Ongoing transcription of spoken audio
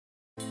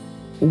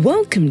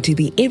Welcome to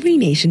the Every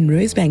Nation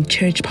Rosebank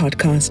Church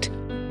podcast.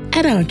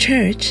 At our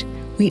church,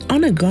 we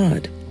honor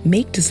God,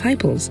 make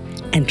disciples,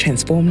 and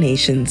transform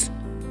nations.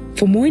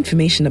 For more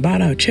information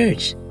about our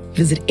church,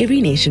 visit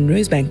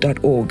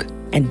everynationrosebank.org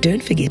and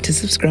don't forget to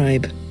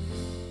subscribe.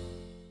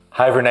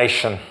 Hi Every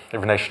Nation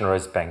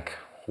Rosebank.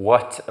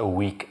 What a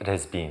week it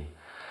has been.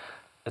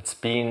 It's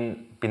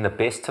been the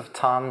best of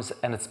times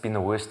and it's been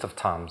the worst of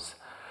times.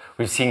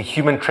 We've seen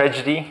human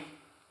tragedy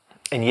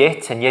and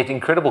yet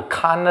incredible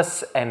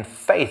kindness and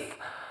faith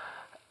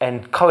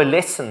and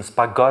coalescence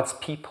by God's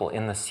people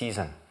in this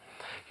season.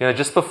 You know,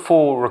 just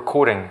before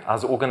recording, I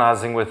was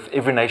organizing with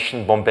Every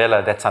Nation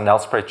Bombela, that's our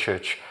Nelspruit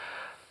church.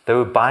 They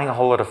were buying a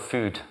whole lot of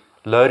food,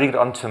 loading it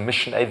onto a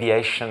Mission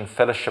Aviation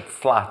Fellowship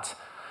flight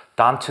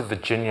down to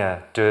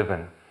Virginia,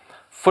 Durban,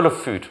 full of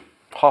food,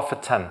 half a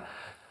ton,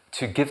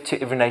 to give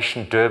to Every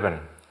Nation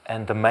Durban.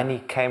 And the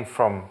money came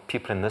from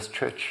people in this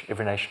church,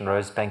 Every Nation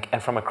Rosebank,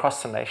 and from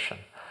across the nation.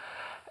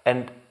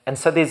 And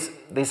so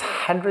there's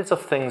hundreds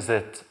of things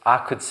that I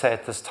could say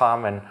at this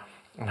time, and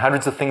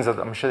hundreds of things that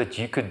I'm sure that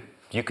you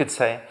could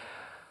say.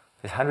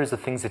 There's hundreds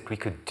of things that we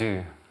could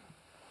do.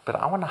 But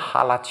I want to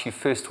highlight to you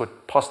first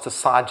what Pastor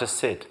Sai just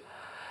said.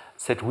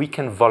 Said we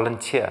can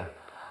volunteer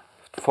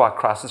for our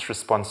crisis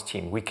response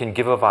team. We can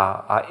give of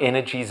our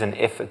energies and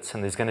efforts,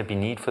 and there's going to be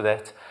need for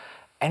that.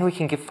 And we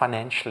can give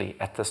financially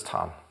at this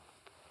time.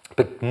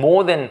 But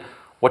more than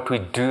what we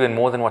do and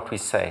more than what we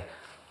say,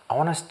 I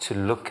want us to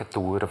look at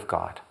the Word of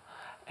God.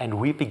 And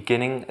we're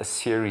beginning a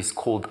series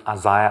called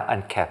Isaiah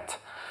Uncapped.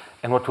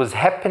 And what was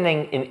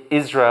happening in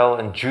Israel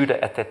and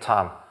Judah at that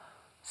time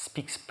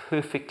speaks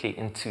perfectly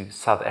into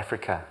South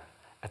Africa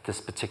at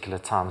this particular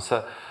time.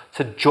 So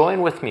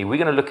join with me.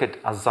 We're going to look at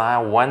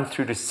Isaiah 1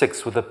 through to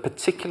 6 with a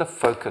particular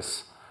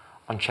focus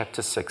on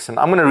chapter 6. And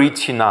I'm going to read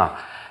to you now.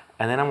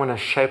 And then I'm going to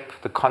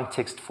shape the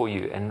context for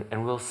you.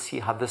 And we'll see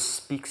how this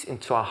speaks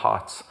into our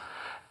hearts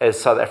as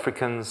South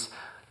Africans,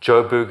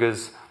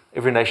 Joburgers,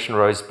 Every Nation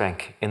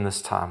Rosebank in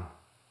this time.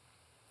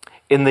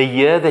 In the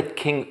year that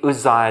King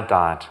Uzziah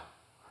died,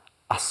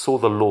 I saw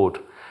the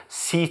Lord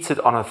seated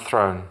on a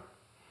throne,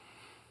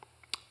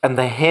 and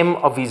the hem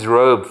of his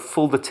robe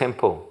filled the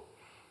temple.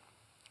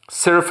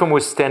 Seraphim were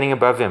standing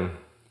above him.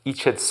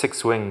 Each had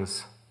 6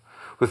 wings.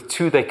 With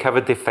 2 they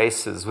covered their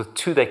faces, with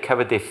 2 they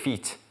covered their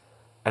feet,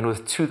 and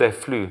with 2 they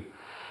flew.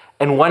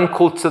 And one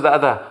called to the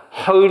other,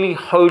 Holy,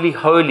 holy,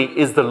 holy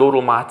is the Lord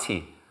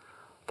Almighty.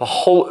 The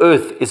whole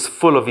earth is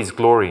full of his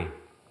glory.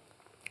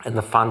 And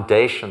the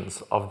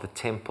foundations of the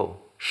temple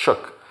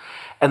shook,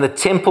 and the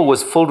temple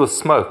was filled with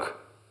smoke.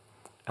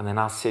 And then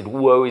I said,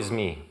 Woe is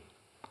me,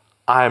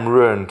 I am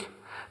ruined,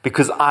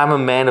 because I am a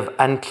man of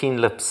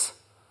unclean lips,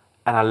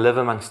 and I live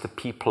amongst the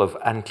people of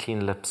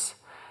unclean lips,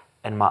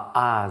 and my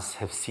eyes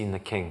have seen the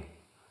King,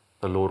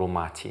 the Lord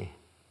Almighty.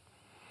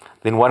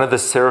 Then one of the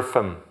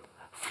seraphim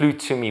flew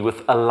to me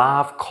with a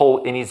live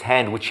coal in his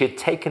hand, which he had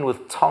taken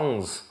with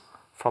tongs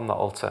from the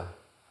altar.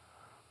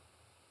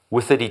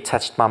 With it he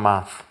touched my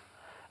mouth,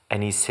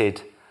 and he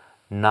said,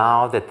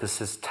 Now that this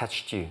has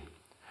touched you,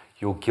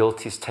 your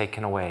guilt is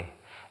taken away,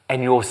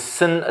 and your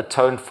sin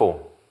atoned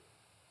for.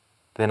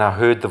 Then I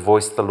heard the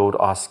voice of the Lord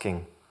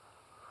asking,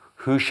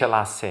 Who shall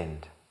I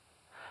send,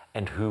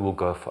 and who will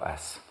go for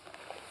us?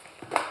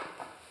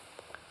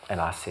 And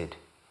I said,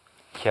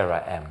 Here I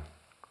am,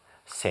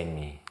 send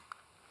me.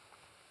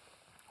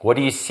 What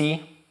do you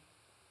see?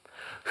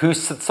 Who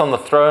sits on the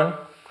throne?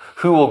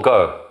 Who will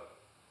go?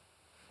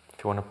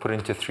 If you want to put it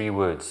into 3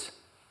 words,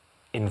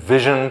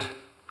 envisioned,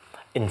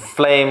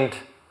 inflamed,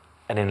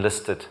 and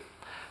enlisted.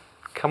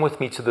 Come with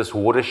me to this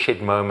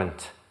watershed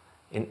moment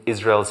in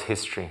Israel's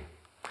history,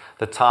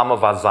 the time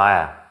of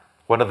Isaiah,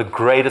 one of the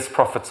greatest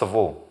prophets of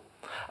all.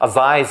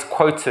 Isaiah is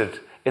quoted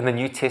in the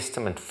New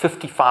Testament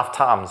 55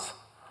 times,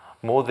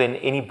 more than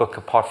any book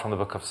apart from the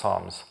book of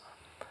Psalms.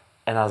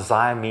 And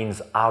Isaiah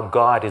means our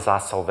God is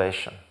our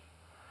salvation.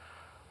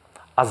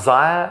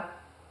 Isaiah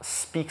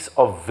speaks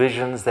of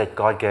visions that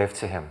God gave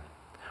to him,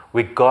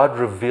 where God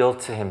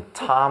revealed to him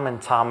time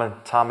and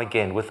time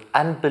again with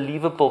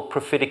unbelievable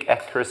prophetic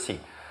accuracy.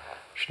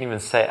 I shouldn't even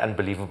say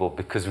unbelievable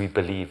because we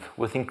believe.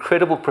 With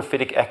incredible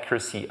prophetic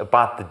accuracy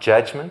about the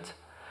judgment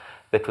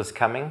that was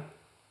coming,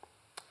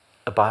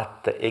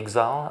 about the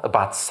exile,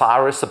 about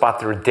Cyrus, about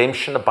the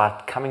redemption,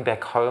 about coming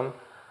back home,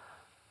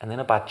 and then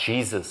about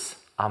Jesus,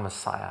 our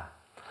Messiah.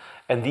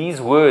 And these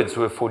words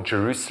were for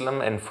Jerusalem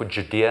and for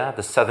Judea,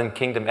 the southern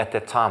kingdom at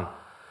that time.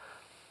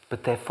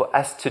 But they're for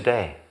us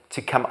today,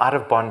 to come out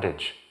of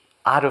bondage,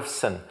 out of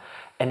sin,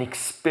 and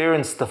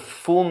experience the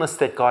fullness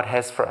that God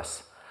has for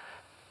us.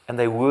 And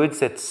they're words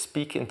that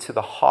speak into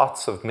the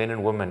hearts of men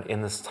and women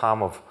in this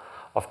time of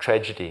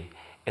tragedy,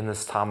 in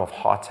this time of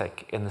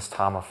heartache, in this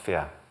time of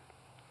fear.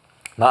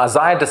 Now,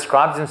 Isaiah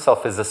describes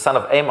himself as the son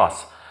of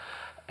Amos,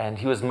 and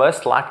he was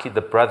most likely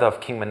the brother of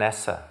King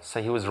Manasseh,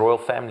 so he was royal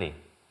family.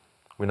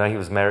 We know he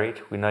was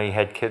married, we know he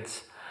had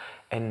kids,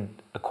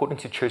 and according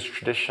to church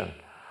tradition,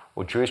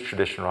 or Jewish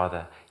tradition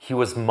rather, he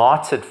was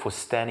martyred for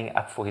standing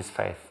up for his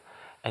faith.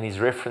 And he's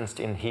referenced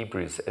in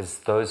Hebrews as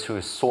those who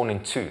were sawn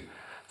in two.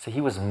 So he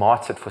was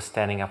martyred for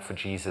standing up for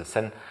Jesus.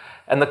 And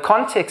the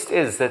context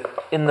is that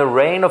in the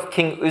reign of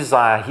King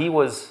Uzziah, he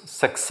was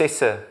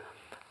successor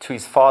to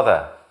his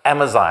father,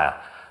 Amaziah.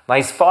 Now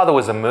his father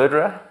was a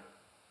murderer,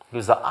 he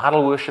was an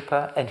idol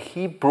worshipper, and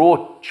he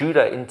brought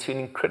Judah into an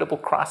incredible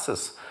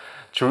crisis.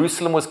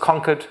 Jerusalem was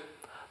conquered,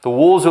 the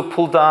walls were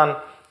pulled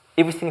down,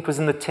 everything that was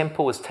in the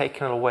temple was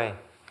taken away.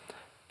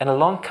 And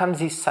along comes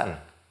his son,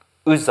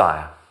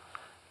 Uzziah.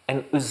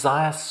 And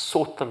Uzziah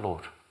sought the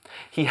Lord.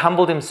 He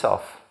humbled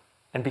himself.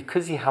 And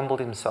because he humbled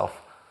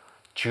himself,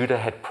 Judah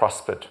had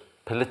prospered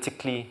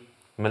politically,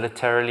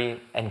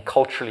 militarily, and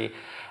culturally.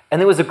 And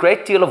there was a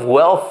great deal of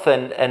wealth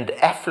and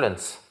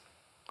affluence.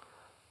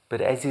 But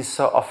as is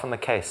so often the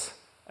case,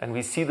 and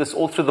we see this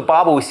all through the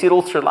Bible, we see it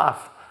all through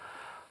life,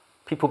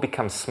 people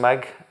become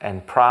smug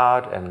and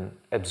proud and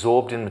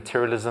absorbed in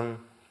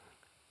materialism,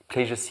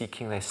 pleasure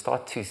seeking. They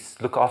start to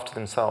look after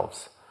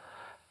themselves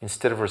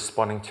instead of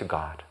responding to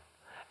God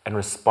and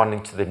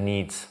responding to the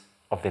needs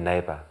of their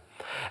neighbor.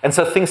 And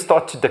so things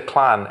start to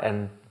decline,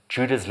 and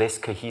Judah's less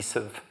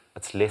cohesive,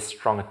 it's less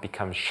strong, it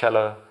becomes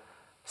shallow,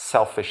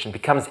 selfish, and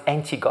becomes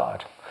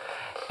anti-God.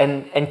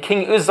 And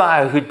King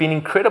Uzziah, who'd been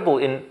incredible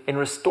in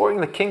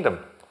restoring the kingdom,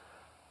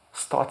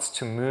 starts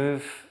to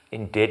move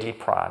in deadly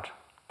pride.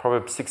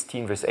 Proverbs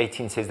 16 verse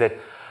 18 says that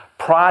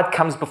pride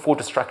comes before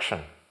destruction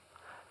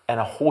and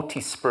a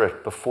haughty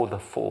spirit before the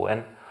fall.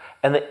 And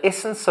the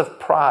essence of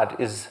pride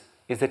is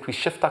that we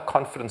shift our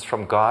confidence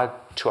from God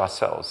to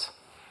ourselves.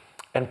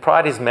 And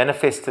pride is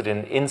manifested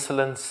in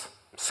insolence,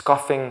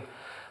 scoffing,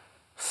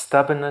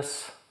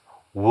 stubbornness,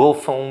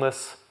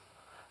 willfulness,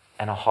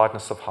 and a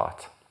hardness of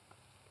heart.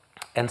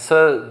 And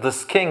so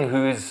this king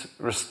who's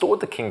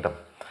restored the kingdom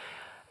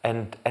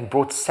and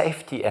brought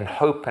safety and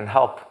hope and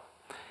help,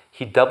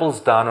 he doubles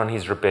down on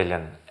his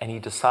rebellion and he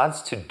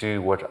decides to do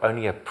what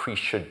only a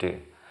priest should do.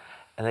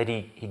 And that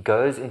he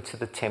goes into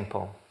the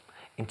temple,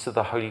 into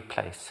the holy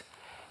place,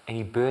 and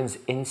he burns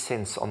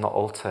incense on the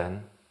altar.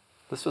 And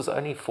this was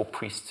only for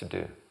priests to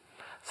do.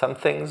 Some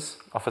things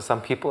are for some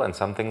people and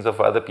some things are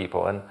for other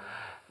people. And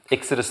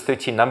Exodus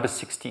 13, Numbers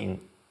 16,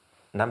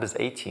 Numbers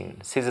 18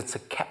 says it's a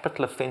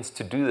capital offense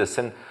to do this.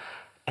 And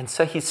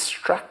so he's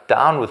struck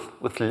down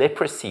with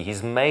leprosy.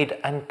 He's made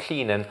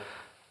unclean.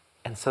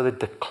 And so the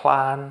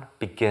decline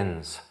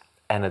begins,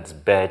 and it's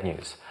bad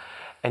news.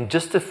 And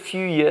just a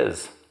few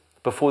years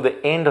before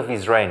the end of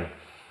his reign,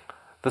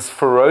 this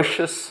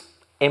ferocious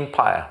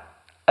empire,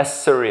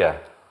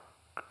 Assyria,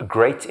 a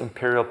great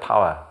imperial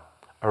power,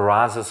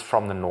 arises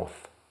from the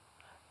north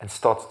and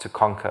starts to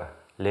conquer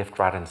left,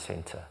 right, and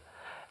center.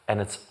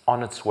 And it's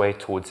on its way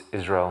towards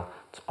Israel.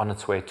 It's on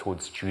its way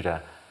towards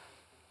Judah.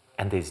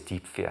 And there's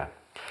deep fear.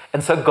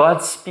 And so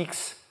God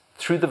speaks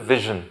through the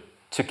vision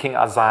to King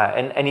Uzziah.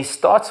 And he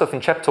starts off in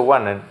chapter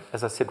 1. And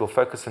as I said, we'll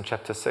focus on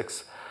chapter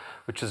 6,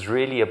 which is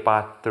really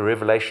about the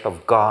revelation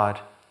of God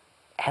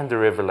and the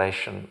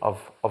revelation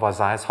of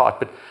Uzziah's heart.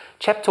 But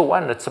chapter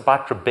 1, it's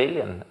about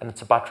rebellion and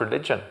it's about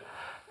religion.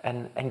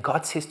 And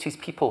God says to his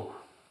people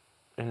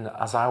in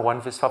Isaiah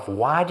 1 verse 5,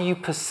 why do you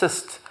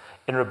persist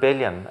in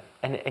rebellion?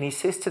 And he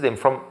says to them,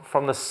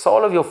 from the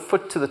sole of your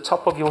foot to the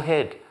top of your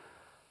head,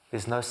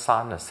 there's no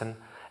soundness. And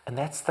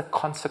that's the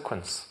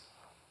consequence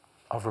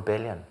of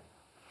rebellion.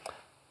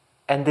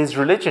 And there's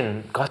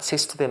religion. God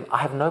says to them, I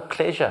have no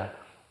pleasure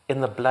in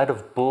the blood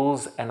of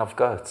bulls and of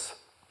goats.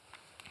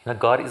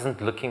 God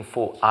isn't looking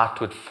for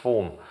outward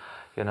form,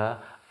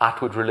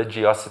 outward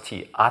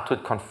religiosity,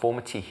 outward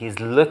conformity. He's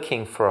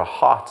looking for a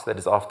heart that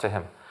is after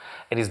him.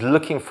 And he's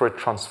looking for a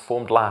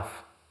transformed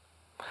life.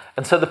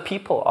 And so the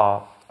people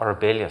are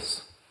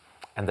rebellious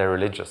and they're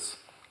religious.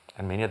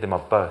 And many of them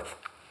are both.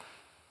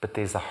 But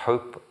there's a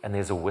hope and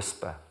there's a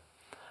whisper.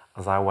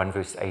 Isaiah 1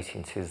 verse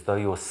 18 says, though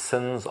your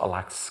sins are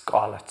like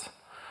scarlet,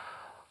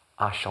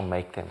 I shall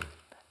make them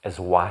as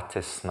white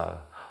as snow.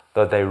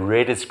 Though they're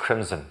red as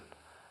crimson,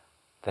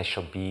 they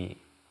shall be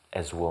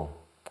as wool.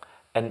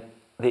 And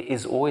there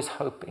is always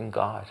hope in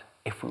God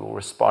if we will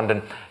respond.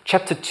 And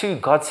chapter 2,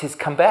 God says,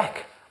 come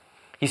back.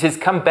 He says,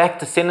 come back,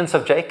 descendants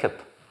of Jacob.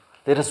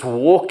 Let us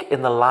walk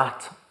in the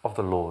light of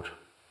the Lord.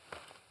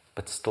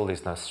 But still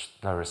there's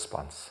no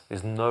response.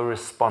 There's no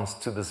response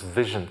to this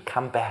vision.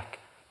 Come back,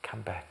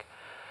 come back.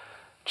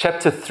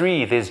 Chapter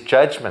 3, there's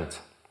judgment.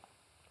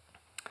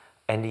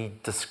 And he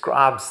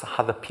describes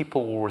how the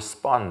people will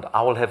respond.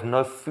 I will have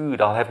no food,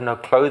 I'll have no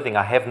clothing,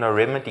 I have no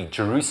remedy.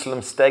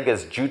 Jerusalem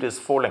staggers, Judah is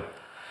falling.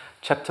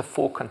 Chapter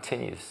 4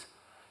 continues.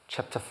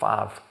 Chapter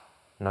 5,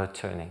 no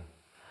turning.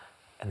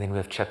 And then we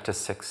have chapter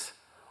 6,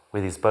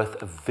 where there's both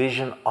a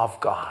vision of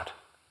God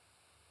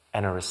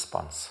and a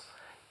response.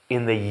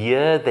 In the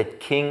year that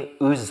King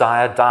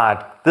Uzziah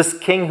died, this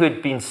king who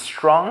had been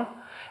strong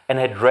and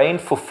had reigned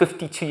for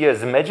 52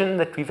 years. Imagine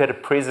that we've had a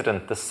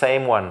president, the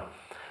same one,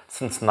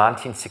 since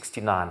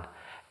 1969.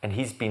 And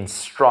he's been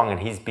strong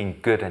and he's been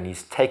good and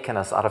he's taken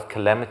us out of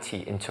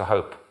calamity into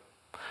hope.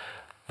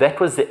 That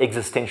was the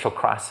existential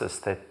crisis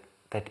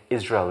that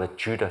Israel, that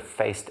Judah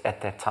faced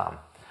at that time.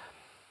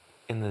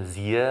 In the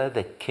year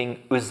that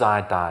King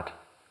Uzziah died,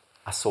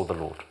 I saw the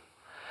Lord.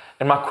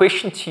 And my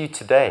question to you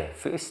today,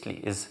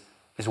 firstly, is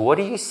what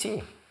do you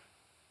see?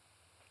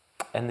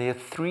 And there are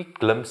three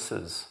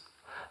glimpses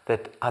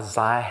that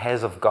Isaiah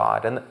has of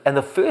God. And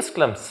the first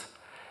glimpse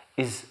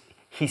is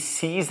he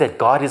sees that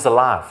God is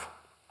alive.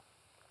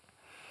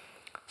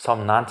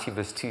 Psalm 90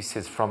 verse 2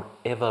 says, from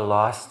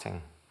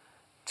everlasting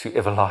to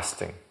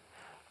everlasting,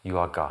 you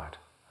are God.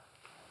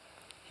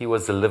 He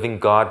was the living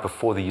God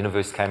before the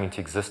universe came into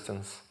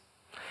existence.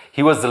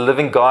 He was the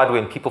living God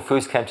when people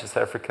first came to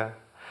South Africa.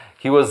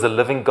 He was the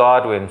living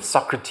God when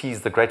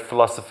Socrates, the great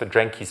philosopher,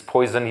 drank his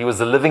poison. He was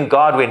the living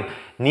God when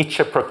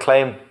Nietzsche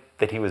proclaimed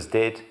that he was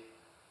dead.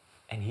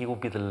 And he will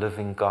be the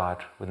living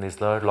God when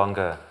there's no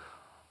longer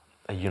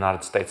a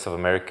United States of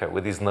America,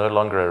 where there's no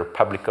longer a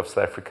Republic of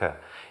South Africa.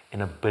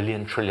 In 1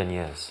 billion trillion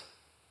years,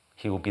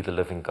 he will be the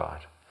living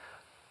God.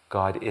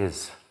 God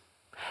is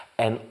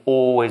and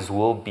always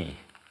will be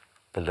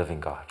the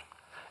living God.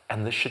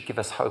 And this should give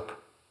us hope.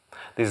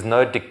 There's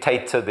no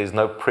dictator, there's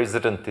no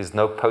president, there's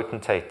no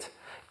potentate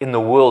in the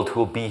world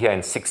who will be here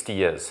in 60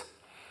 years.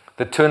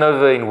 The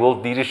turnover in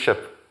world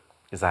leadership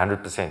is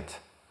 100%,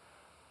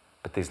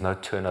 but there's no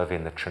turnover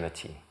in the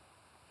Trinity.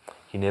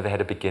 He never had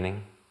a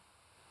beginning.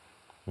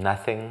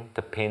 Nothing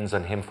depends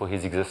on him for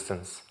his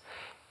existence.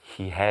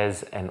 He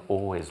has and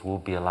always will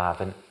be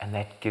alive, and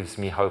that gives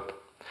me hope.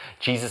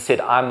 Jesus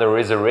said, I'm the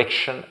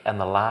resurrection and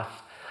the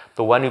life.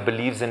 The one who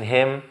believes in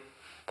him,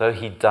 though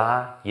he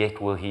die,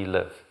 yet will he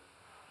live.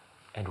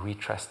 And we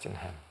trust in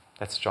him.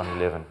 That's John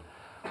 11.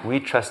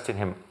 We trust in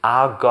him.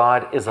 Our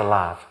God is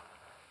alive.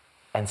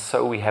 And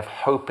so we have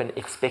hope and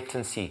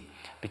expectancy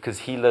because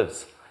he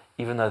lives,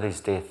 even though there's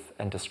death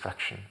and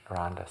destruction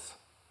around us.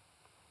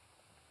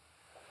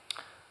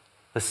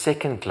 The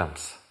second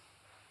glimpse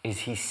is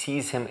he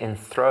sees him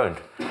enthroned.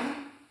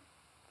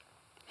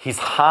 He's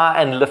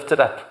high and lifted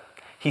up.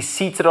 He's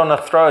seated on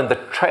a throne. The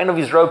train of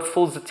his robe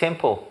fills the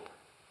temple.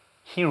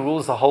 He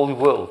rules the whole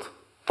world,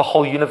 the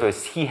whole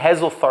universe. He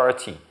has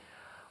authority.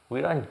 We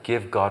don't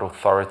give God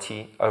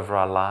authority over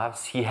our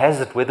lives. He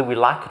has it whether we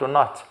like it or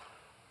not.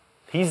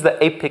 He's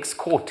the apex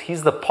court.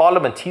 He's the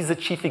parliament. He's the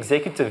chief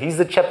executive. He's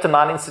the chapter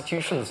 9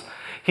 institutions.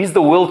 He's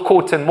the world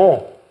court and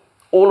more.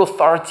 All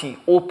authority,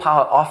 all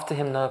power, after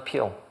him no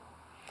appeal.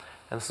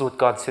 And this is what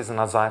God says in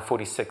Isaiah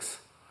 46.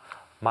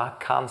 My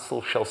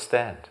counsel shall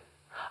stand.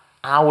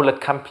 I will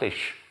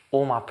accomplish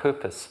all my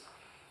purpose.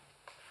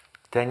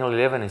 Daniel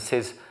 11, it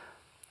says,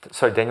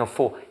 Daniel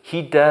 4,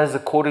 he does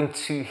according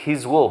to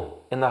his will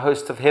in the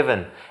host of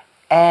heaven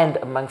and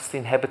amongst the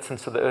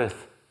inhabitants of the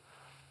earth,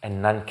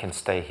 and none can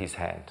stay his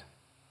hand.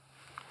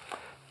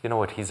 You know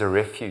what? He's a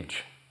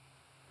refuge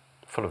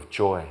full of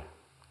joy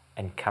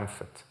and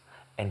comfort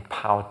and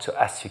power to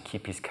us who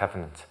keep his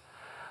covenant.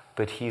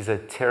 But he's a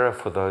terror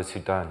for those who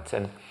don't.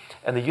 And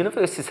the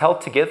universe is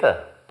held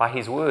together by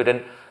his word,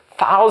 and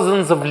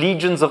thousands of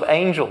legions of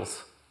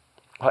angels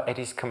are at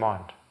his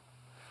command.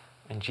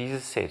 And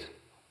Jesus said,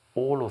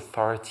 all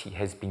authority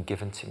has been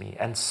given to me.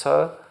 And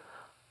so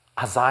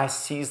Isaiah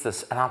sees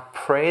this, and I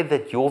pray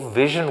that your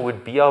vision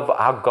would be of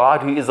our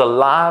God who is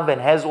alive and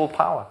has all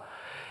power.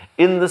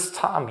 In this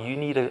time, you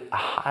need a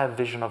higher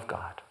vision of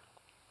God.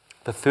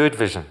 The third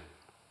vision,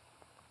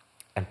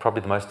 and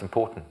probably the most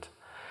important,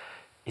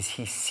 is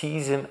he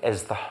sees him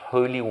as the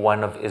Holy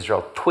One of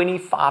Israel.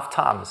 25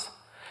 times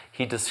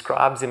he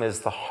describes him as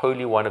the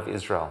Holy One of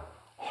Israel.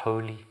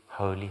 Holy,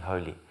 holy,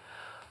 holy.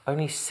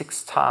 Only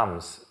 6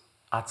 times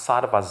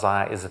outside of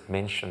Isaiah is it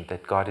mentioned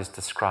that God is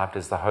described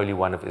as the Holy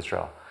One of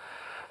Israel.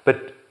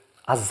 But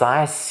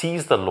Isaiah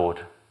sees the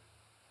Lord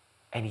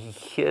and he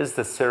hears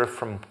the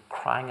seraphim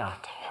crying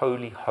out,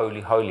 holy,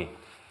 holy, holy.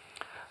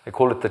 They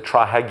call it the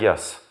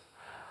trihagios,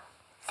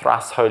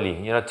 thrice holy.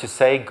 You know, to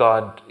say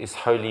God is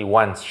holy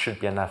once should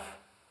be enough.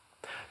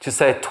 To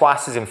say it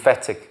twice is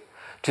emphatic.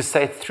 To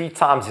say it 3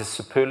 times is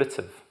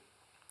superlative.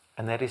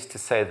 And that is to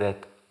say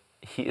that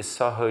he is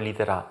so holy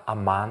that our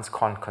minds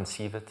can't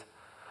conceive it.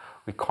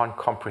 We can't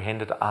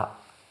comprehend it. Our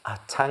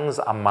tongues,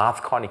 our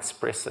mouth can't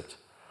express it.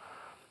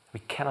 We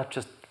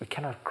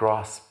cannot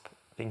grasp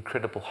the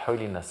incredible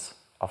holiness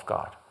of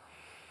God.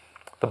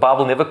 The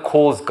Bible never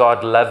calls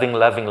God loving,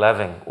 loving,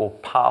 loving, or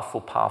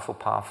powerful, powerful,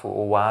 powerful,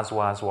 or wise,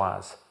 wise,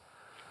 wise.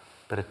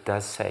 But it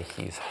does say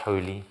he is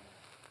holy,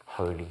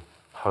 holy,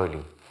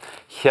 holy.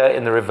 Here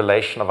in the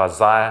revelation of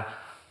Isaiah,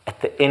 at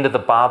the end of the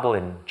Bible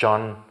in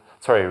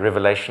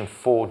Revelation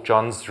 4,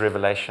 John's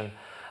revelation,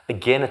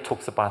 again it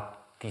talks about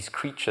these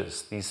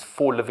creatures, these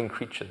 4 living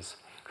creatures,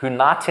 who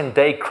night and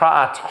day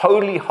cry out,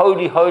 holy,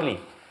 holy, holy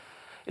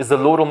is the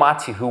Lord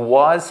Almighty, who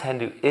was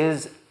and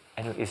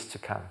who is to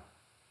come.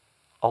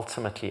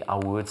 Ultimately, our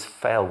words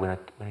fail when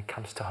it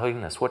comes to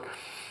holiness.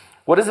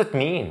 What does it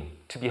mean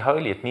to be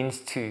holy? It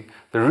means the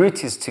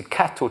root is to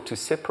cut or to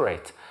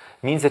separate.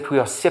 It means that we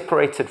are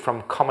separated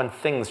from common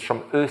things,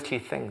 from earthly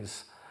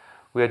things.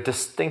 We are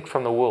distinct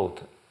from the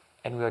world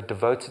and we are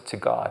devoted to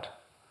God.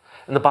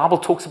 And the Bible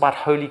talks about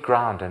holy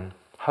ground and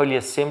holy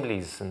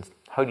assemblies and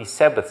holy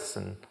Sabbaths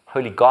and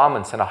holy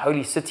garments and a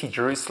holy city,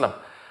 Jerusalem,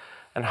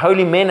 and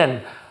holy men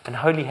and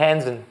holy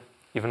hands and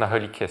even a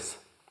holy kiss.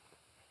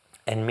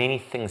 And many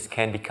things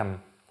can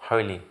become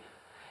holy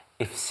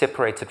if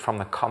separated from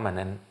the common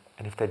and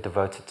if they're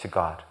devoted to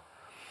God.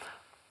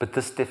 But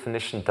this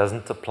definition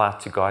doesn't apply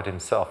to God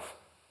himself.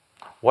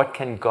 What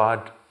can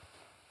God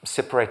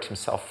separate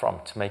himself from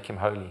to make him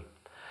holy?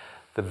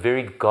 The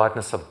very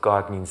godness of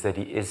God means that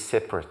he is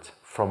separate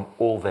from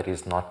all that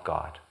is not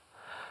God.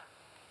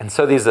 And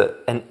so there's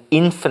an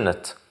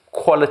infinite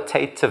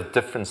qualitative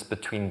difference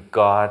between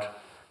God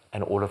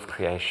and all of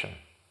creation.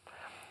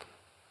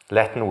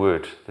 Latin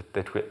word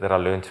that I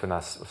learned when I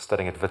was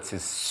studying at Wits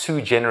is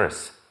sui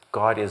generis.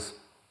 God is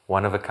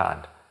one of a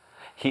kind.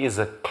 He is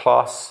a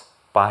class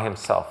by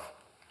himself.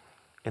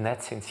 In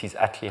that sense, he's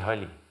utterly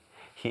holy.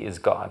 He is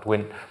God.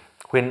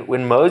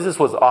 When Moses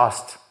was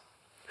asked,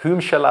 "Whom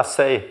shall I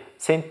say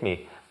sent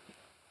me?"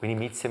 When he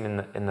meets him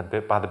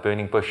by the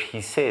burning bush,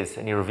 he says,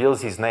 and he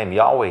reveals his name,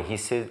 Yahweh, he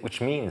says,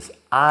 which means,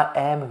 "I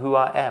am who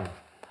I am."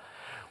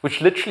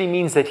 Which literally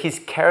means that his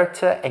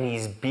character and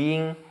his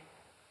being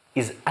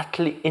is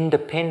utterly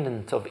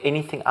independent of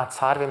anything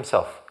outside of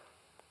himself.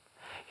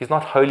 He's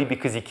not holy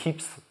because he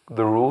keeps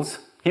the rules.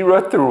 He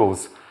wrote the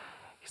rules.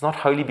 He's not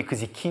holy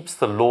because he keeps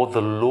the law.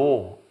 The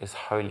law is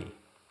holy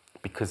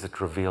because it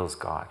reveals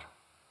God.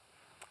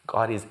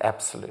 God is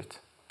absolute.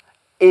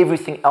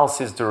 Everything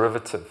else is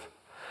derivative.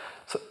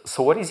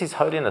 So what is his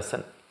holiness?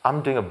 And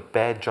I'm doing a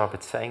bad job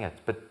at saying it,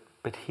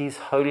 but his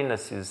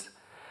holiness is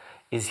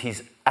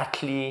his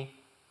utterly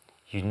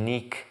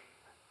unique,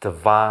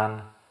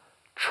 divine,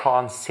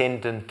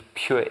 transcendent,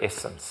 pure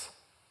essence.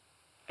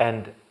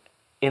 And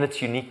in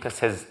its uniqueness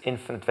has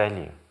infinite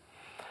value.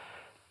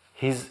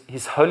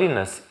 His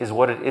holiness is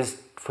what it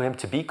is for him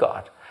to be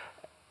God,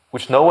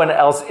 which no one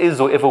else is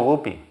or ever will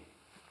be.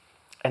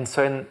 And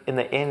so in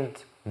the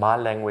end, my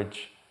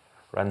language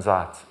runs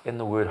out. In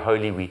the word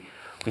holy,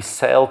 we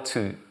sail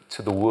to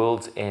the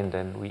world's end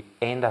and we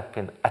end up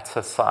in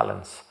utter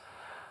silence.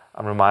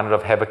 I'm reminded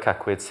of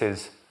Habakkuk where it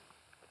says,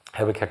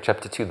 Habakkuk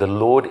chapter 2, "The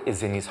Lord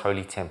is in his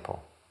holy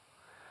temple.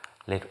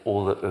 Let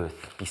all the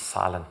earth be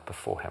silent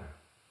before him."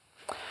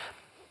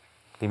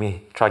 Let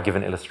me try to give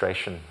an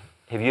illustration.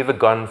 Have you ever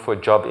gone for a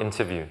job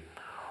interview?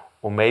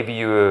 Or maybe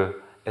you were,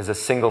 as a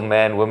single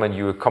man, woman,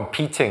 you were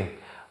competing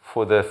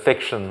for the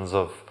affections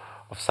of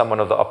someone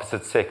of the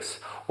opposite sex.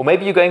 Or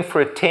maybe you're going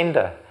for a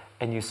tender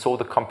and you saw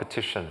the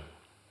competition.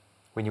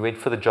 When you went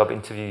for the job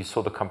interview, you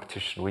saw the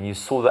competition. When you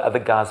saw the other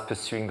guys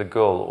pursuing the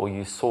girl, or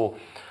you saw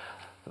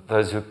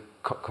those who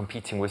were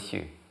competing with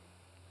you,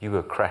 you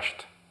were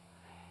crushed.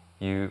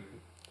 You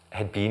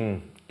had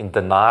been in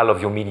denial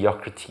of your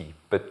mediocrity.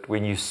 But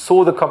when you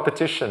saw the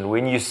competition,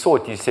 when you saw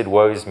it, you said,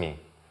 "Woe is me."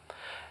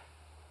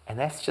 And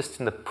that's just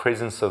in the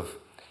presence of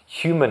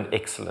human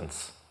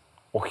excellence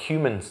or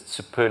human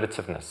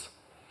superlativeness.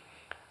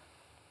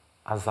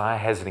 Isaiah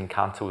has an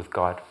encounter with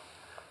God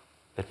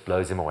that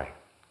blows him away.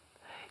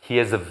 He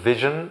has a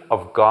vision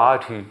of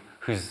God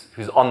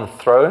who's on the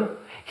throne.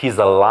 He's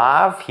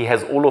alive. He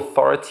has all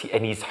authority,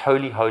 and he's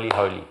holy, holy,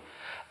 holy.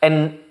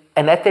 And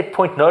at that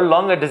point, no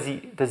longer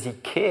does he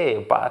care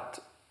about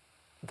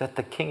that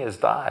the king has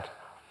died.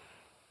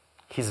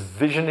 His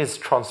vision is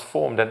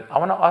transformed. And I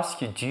want to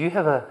ask you, do you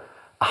have a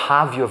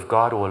high view of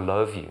God or a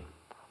low view?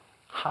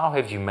 How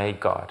have you made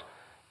God?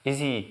 Is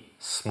he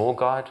small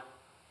God,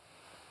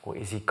 or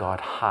is he God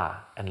high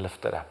and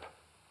lifted up?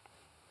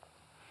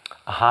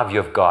 A high view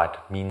of God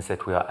means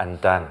that we are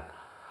undone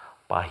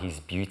by his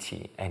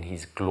beauty and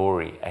his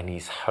glory and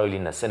his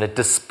holiness. And it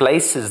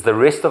displaces the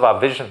rest of our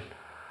vision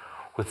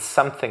with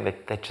something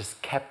that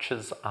just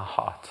captures our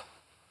heart.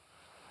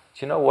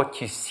 Do you know what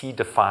you see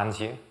defines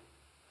you?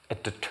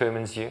 It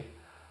determines you.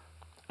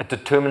 It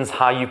determines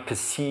how you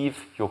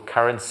perceive your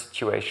current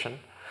situation.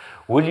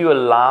 Will you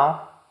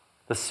allow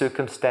the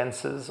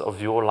circumstances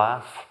of your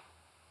life,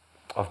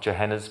 of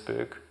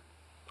Johannesburg,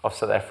 of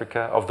South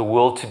Africa, of the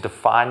world to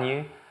define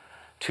you,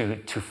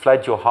 to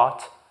flood your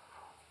heart?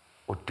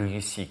 Or do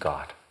you see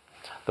God?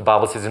 The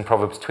Bible says in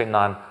Proverbs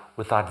 29,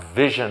 "Without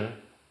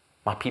vision,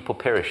 my people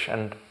perish."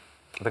 And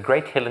the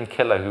great Helen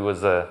Keller, who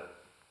was an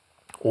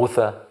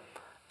author,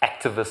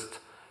 activist,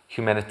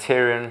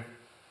 humanitarian,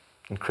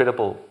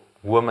 incredible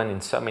woman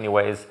in so many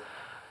ways,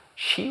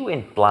 she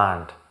went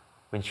blind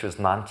when she was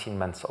 19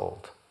 months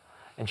old.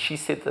 And she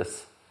said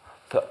this: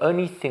 "The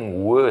only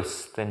thing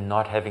worse than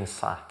not having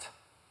sight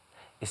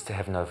is to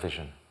have no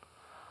vision."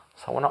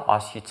 So I want to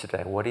ask you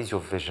today, what is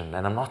your vision?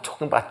 And I'm not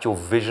talking about your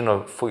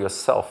vision for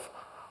yourself,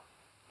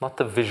 not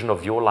the vision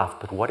of your life,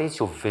 but what is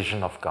your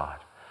vision of God?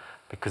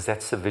 Because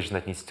that's the vision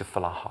that needs to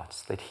fill our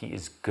hearts, that he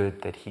is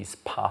good, that he is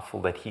powerful,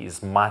 that he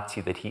is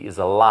mighty, that he is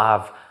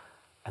alive,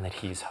 and that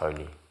he is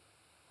holy.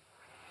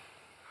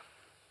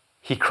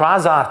 He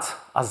cries out,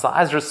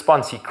 Isaiah's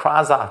response, he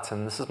cries out,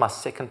 and this is my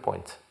second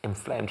point,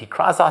 inflamed. He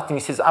cries out and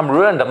he says, "I'm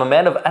ruined, I'm a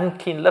man of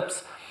unclean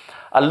lips.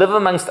 I live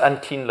amongst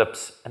unclean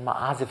lips, and my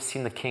eyes have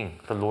seen the King,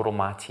 the Lord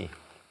Almighty."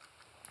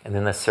 And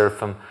then the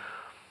seraphim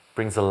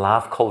brings a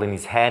live coal in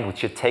his hand,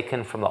 which he had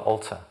taken from the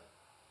altar,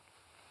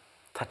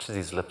 touches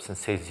his lips and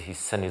says his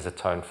sin is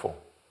atoned for.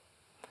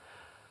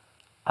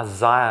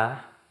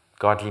 Isaiah,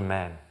 godly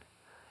man,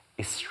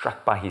 is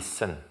struck by his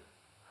sin,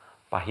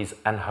 by his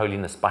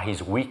unholiness, by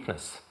his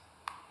weakness.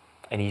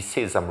 And he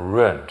says, I'm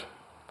ruined.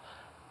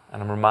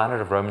 And I'm reminded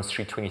of Romans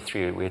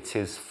 3:23, where it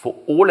says, for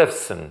all have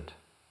sinned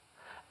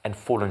and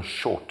fallen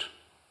short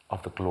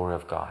of the glory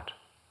of God.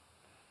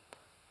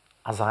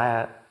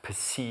 Isaiah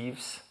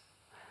perceives,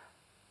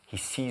 he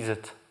sees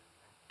it,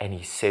 and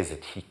he says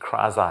it. He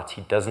cries out.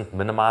 He doesn't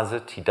minimize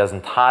it. He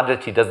doesn't hide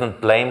it. He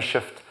doesn't blame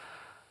shift.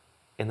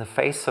 In the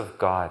face of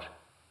God,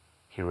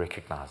 he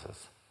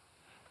recognizes.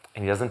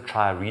 And he doesn't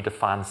try to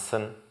redefine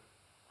sin.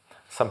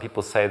 Some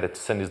people say that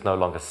sin is no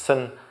longer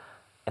sin,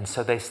 and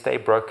so they stay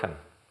broken.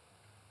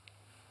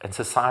 And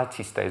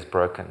society stays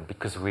broken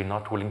because we're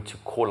not willing to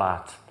call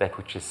out that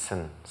which is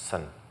sin.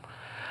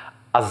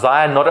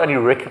 Isaiah not only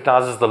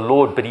recognizes the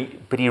Lord,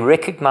 but he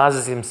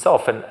recognizes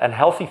himself. And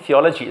healthy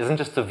theology isn't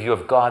just a view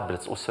of God, but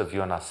it's also a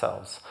view on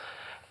ourselves.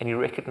 And he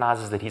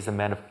recognizes that he's a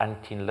man of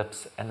unclean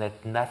lips and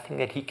that nothing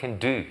that he can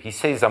do. He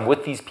says, I'm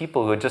with these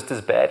people who are just as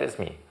bad as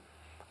me.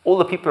 All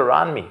the people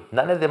around me,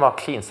 none of them are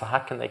clean, so how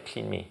can they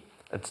clean me?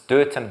 It's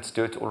dirt and it's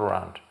dirt all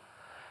around.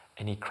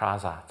 And he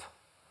cries out.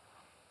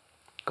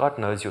 God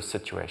knows your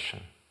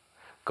situation.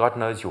 God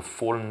knows your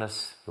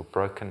fallenness, your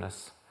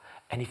brokenness.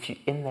 And if you're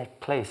in that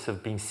place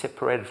of being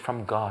separated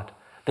from God,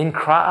 then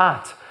cry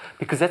out.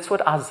 Because that's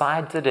what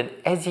Isaiah did. And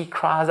as he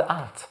cries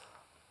out,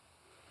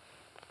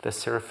 the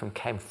seraphim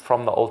came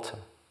from the altar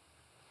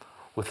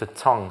with a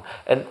tongue.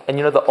 And you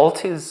know,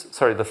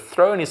 the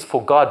throne is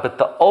for God, but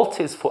the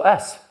altar is for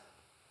us.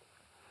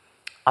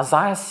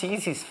 Isaiah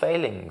sees his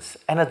failings,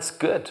 and it's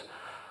good.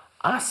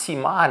 I see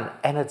mine,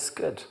 and it's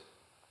good.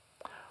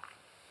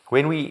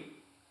 When we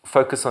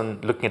focus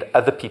on looking at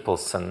other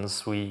people's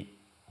sins, we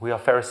are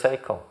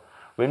pharisaical.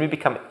 When we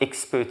become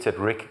expert at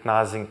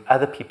recognizing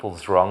other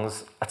people's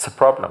wrongs, it's a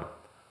problem.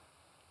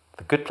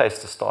 The good place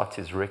to start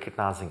is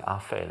recognizing our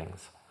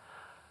failings.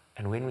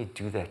 And when we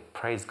do that,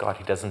 praise God,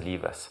 he doesn't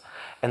leave us.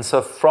 And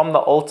so from the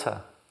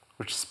altar,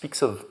 which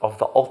speaks of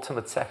the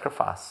ultimate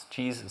sacrifice,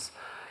 Jesus,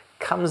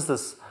 comes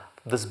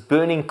this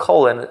burning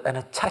coal, and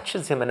it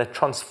touches him, and it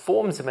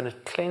transforms him, and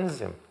it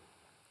cleanses him.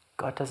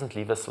 God doesn't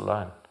leave us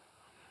alone.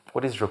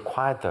 What is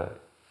required, though,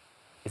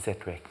 is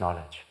that we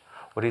acknowledge.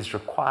 What is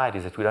required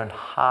is that we don't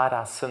hide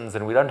our sins,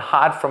 and we don't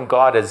hide from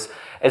God as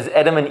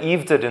Adam and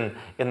Eve did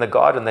in the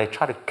garden. They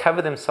try to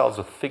cover themselves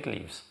with fig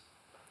leaves.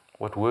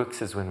 What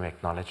works is when we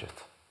acknowledge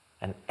it.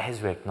 And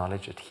as we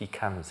acknewledge it, he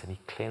comes and he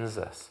cleanses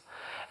us,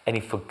 and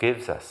he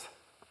forgives us,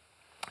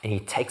 and he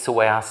takes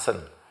away our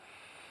sin.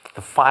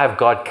 The fire of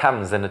God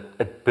comes and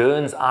it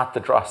burns out the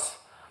dross.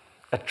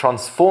 It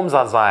transforms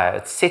Isaiah.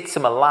 It sets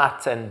him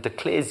alight and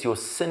declares your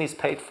sin is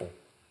paid for.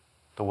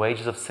 The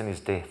wages of sin is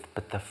death,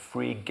 but the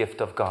free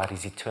gift of God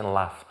is eternal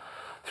life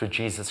through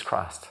Jesus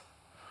Christ.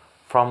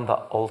 From the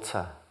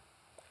altar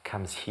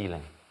comes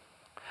healing.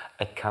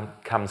 It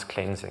comes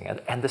cleansing.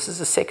 And this is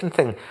the second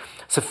thing.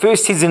 So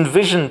first he's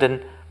envisioned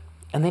and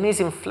then he's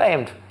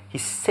inflamed.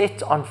 He's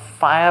set on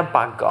fire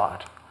by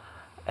God.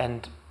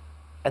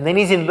 And then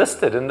he's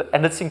enlisted,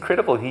 and it's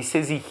incredible. He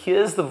says he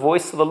hears the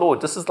voice of the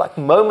Lord. This is like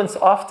moments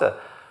after.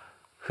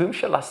 Whom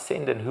shall I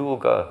send and who will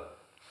go?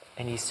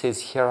 And he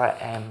says, here I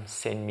am,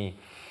 send me.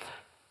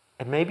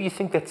 And maybe you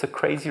think that's a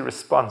crazy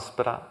response,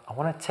 but I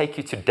want to take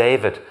you to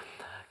David.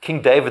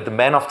 King David, the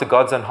man after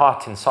God's own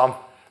heart, in Psalm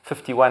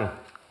 51.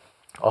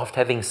 After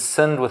having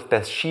sinned with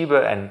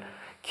Bathsheba and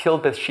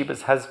killed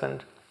Bathsheba's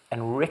husband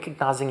and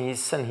recognizing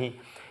his sin,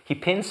 he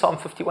pens Psalm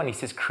 51. He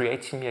says,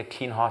 create in me a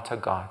clean heart, O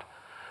God.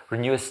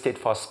 Renew a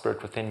steadfast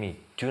spirit within me.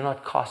 Do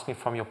not cast me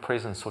from your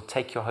presence or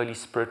take your Holy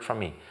Spirit from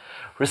me.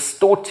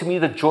 Restore to me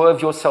the joy of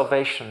your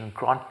salvation and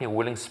grant me a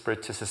willing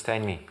spirit to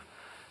sustain me.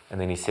 And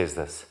then he says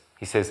this.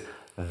 He says,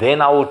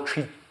 then I will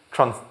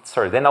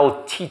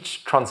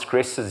teach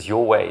transgressors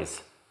your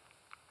ways,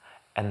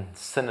 and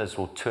sinners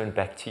will turn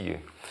back to you.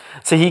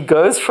 So he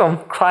goes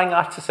from crying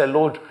out to say,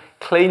 Lord,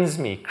 cleanse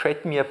me,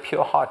 create me a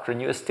pure heart,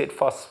 renew a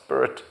steadfast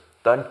spirit.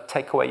 Don't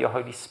take away your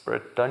Holy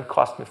Spirit. Don't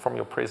cast me from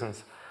your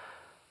presence.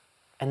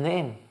 And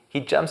then he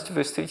jumps to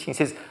verse 13. He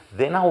says,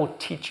 then I will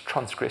teach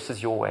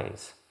transgressors your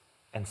ways,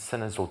 and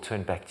sinners will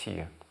turn back to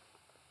you.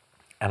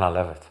 And I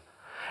love it.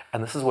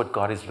 And this is what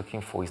God is looking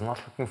for. He's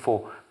not looking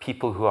for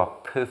people who are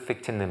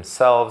perfect in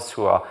themselves,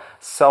 who are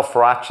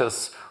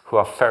self-righteous, who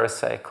are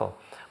pharisaical.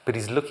 But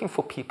he's looking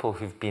for people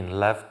who've been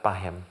loved by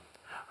him,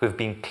 who've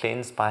been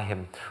cleansed by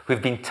him,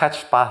 who've been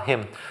touched by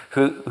him,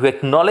 who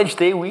acknowledge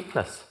their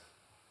weakness,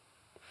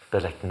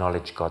 but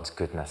acknowledge God's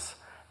goodness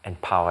and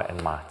power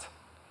and might.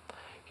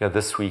 You know,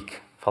 this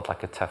week felt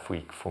like a tough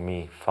week for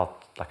me,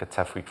 felt like a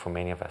tough week for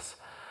many of us.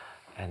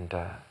 And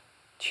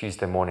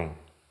Tuesday morning,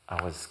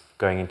 I was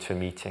going into a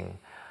meeting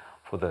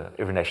for the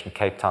Every Nation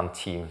Cape Town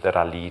team that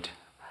I lead,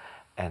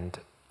 and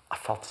I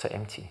felt so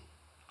empty.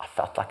 I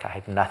felt like I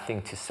had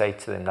nothing to say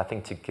to them,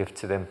 nothing to give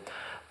to them.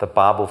 The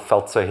Bible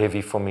felt so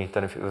heavy for me.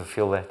 Don't know if you ever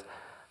feel that.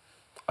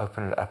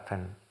 Open it up,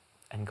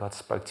 and God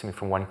spoke to me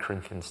from 1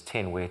 Corinthians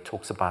 10, where it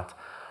talks about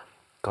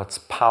God's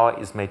power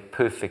is made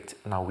perfect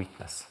in our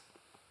weakness.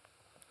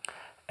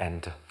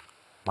 And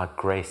my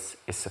grace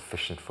is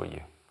sufficient for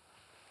you.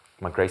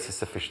 My grace is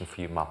sufficient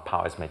for you. My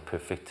power is made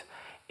perfect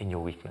in your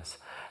weakness.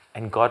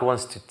 And God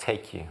wants to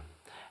take you,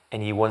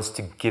 and He wants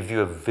to give you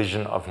a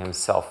vision of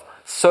Himself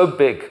so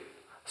big,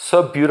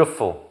 so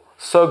beautiful,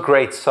 so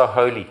great, so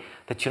holy,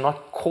 that you're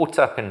not caught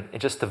up in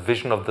just a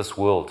vision of this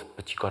world,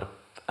 but you've got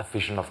a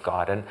vision of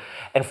God.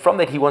 And from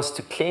that, He wants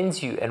to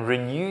cleanse you and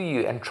renew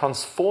you and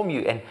transform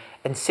you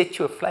and set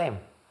you aflame.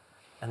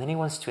 And then He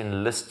wants to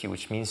enlist you,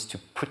 which means to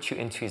put you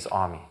into His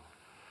army.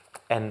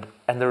 And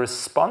the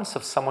response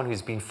of someone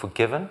who's been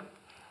forgiven,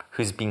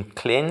 who's been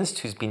cleansed,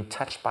 who's been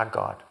touched by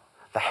God,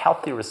 the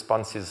healthy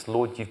response is,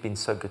 Lord, you've been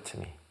so good to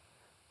me.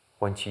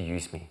 Won't you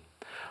use me?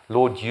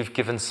 Lord, you've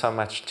given so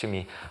much to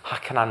me. How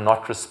can I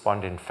not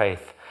respond in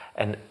faith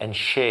and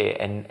share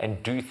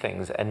and do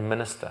things and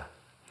minister?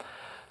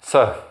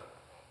 So,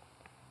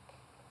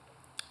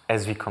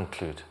 as we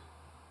conclude,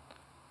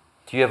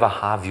 do you have a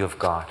high view of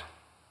God,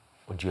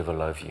 or do you have a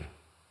low view?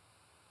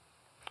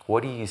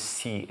 What do you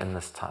see in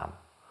this time?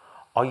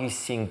 Are you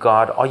seeing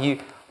God? Are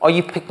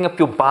you picking up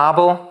your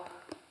Bible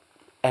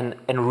and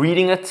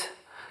reading it,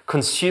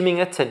 consuming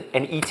it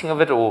and eating of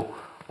it, or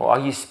are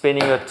you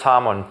spending your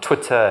time on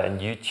Twitter and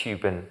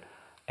YouTube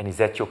and is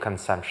that your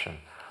consumption?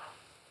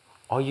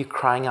 Are you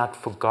crying out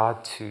for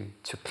God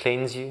to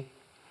cleanse you,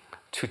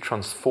 to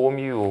transform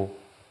you,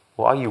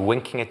 or are you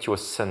winking at your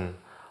sin?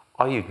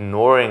 Are you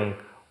ignoring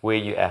where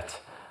you're at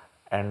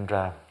and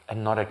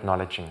not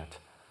acknowledging it?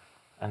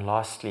 And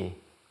lastly,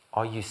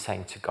 are you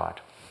saying to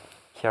God,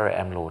 here I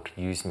am, Lord,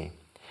 use me.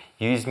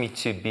 Use me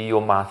to be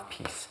your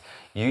mouthpiece.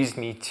 Use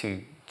me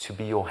to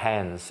be your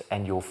hands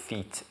and your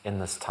feet in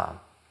this time.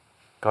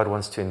 God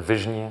wants to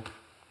envision you.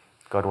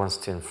 God wants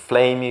to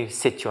inflame you,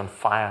 set you on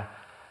fire,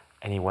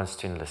 and He wants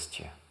to enlist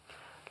you.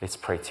 Let's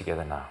pray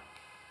together now.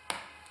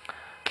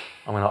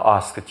 I'm going to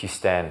ask that you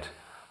stand.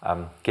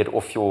 Get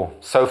off your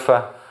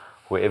sofa,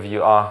 wherever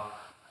you are,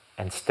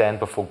 and stand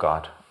before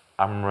God.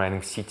 I'm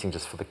running seating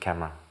just for the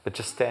camera, but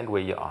just stand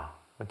where you are.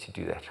 Won't you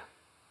do that?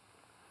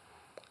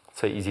 It's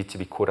so easy to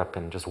be caught up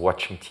in just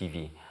watching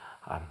TV.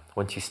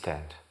 Won't you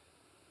stand?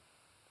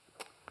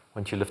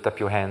 Won't you lift up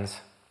your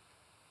hands?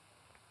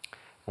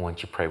 And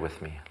won't you pray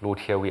with me? Lord,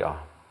 here we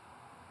are.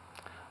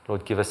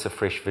 Lord, give us a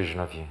fresh vision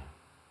of you.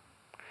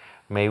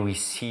 May we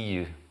see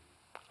you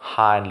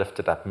high and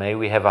lifted up. May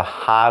we have a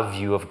high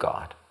view of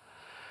God.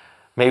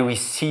 May we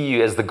see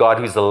you as the God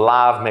who's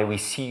alive. May we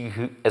see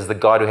you as the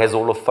God who has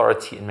all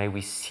authority. And may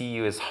we see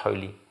you as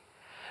holy.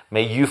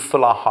 May you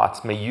fill our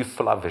hearts. May you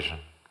fill our vision.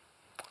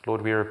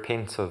 Lord, we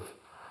repent of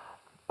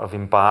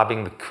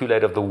imbibing the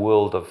Kool-Aid of the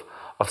world, of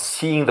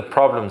seeing the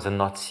problems and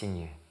not seeing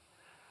you.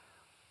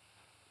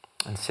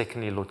 And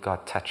secondly, Lord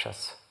God, touch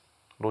us.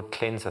 Lord,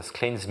 cleanse us.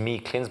 Cleanse me.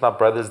 Cleanse my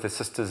brothers, their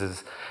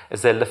sisters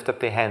as they lift up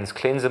their hands.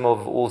 Cleanse them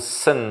of all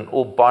sin,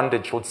 all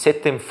bondage. Lord,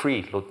 set them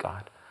free, Lord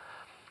God.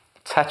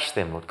 Touch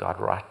them, Lord God,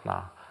 right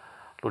now.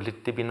 Lord,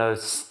 let there be no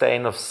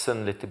stain of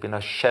sin. Let there be no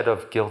shadow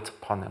of guilt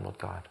upon them, Lord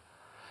God.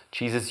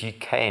 Jesus, you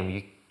came.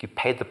 You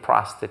paid the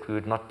price that we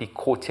would not be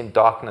caught in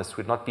darkness.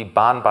 We would not be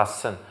bound by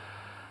sin.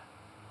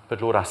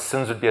 But Lord, our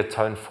sins would be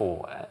atoned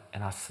for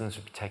and our sins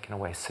would be taken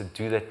away. So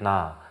do that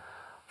now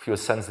for your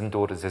sons and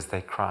daughters as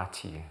they cry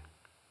to you.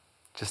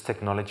 Just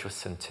acknowledge your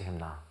sin to Him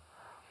now.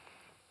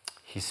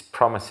 His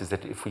promise is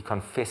that if we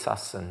confess our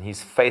sin,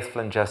 He's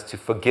faithful and just to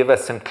forgive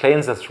us and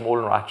cleanse us from all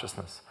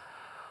unrighteousness.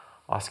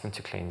 Ask Him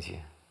to cleanse you.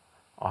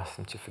 Ask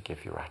Him to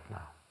forgive you right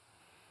now.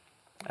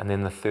 And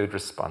then the third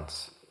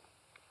response.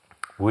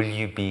 Will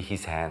you be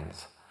His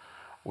hands?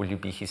 Will you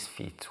be His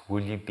feet?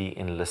 Will you be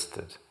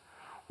enlisted?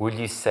 Will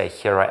you say,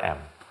 here I am?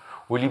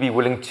 Will you be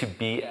willing to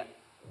be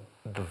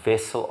the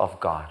vessel of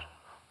God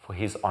for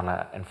His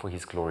honor and for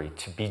His glory,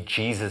 to be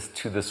Jesus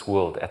to this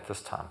world at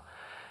this time?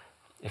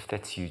 If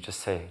that's you, just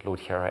say,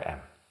 Lord, here I am.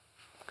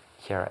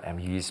 Here I am,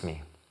 use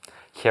me.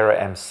 Here I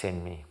am,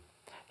 send me.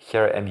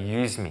 Here I am,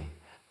 use me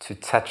to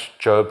touch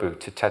Joburg,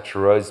 to touch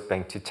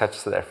Rosebank, to touch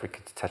South Africa,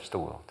 to touch the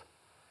world.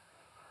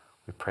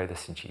 We pray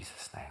this in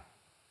Jesus' name.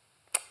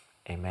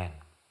 Amen.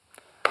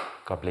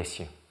 God bless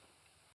you.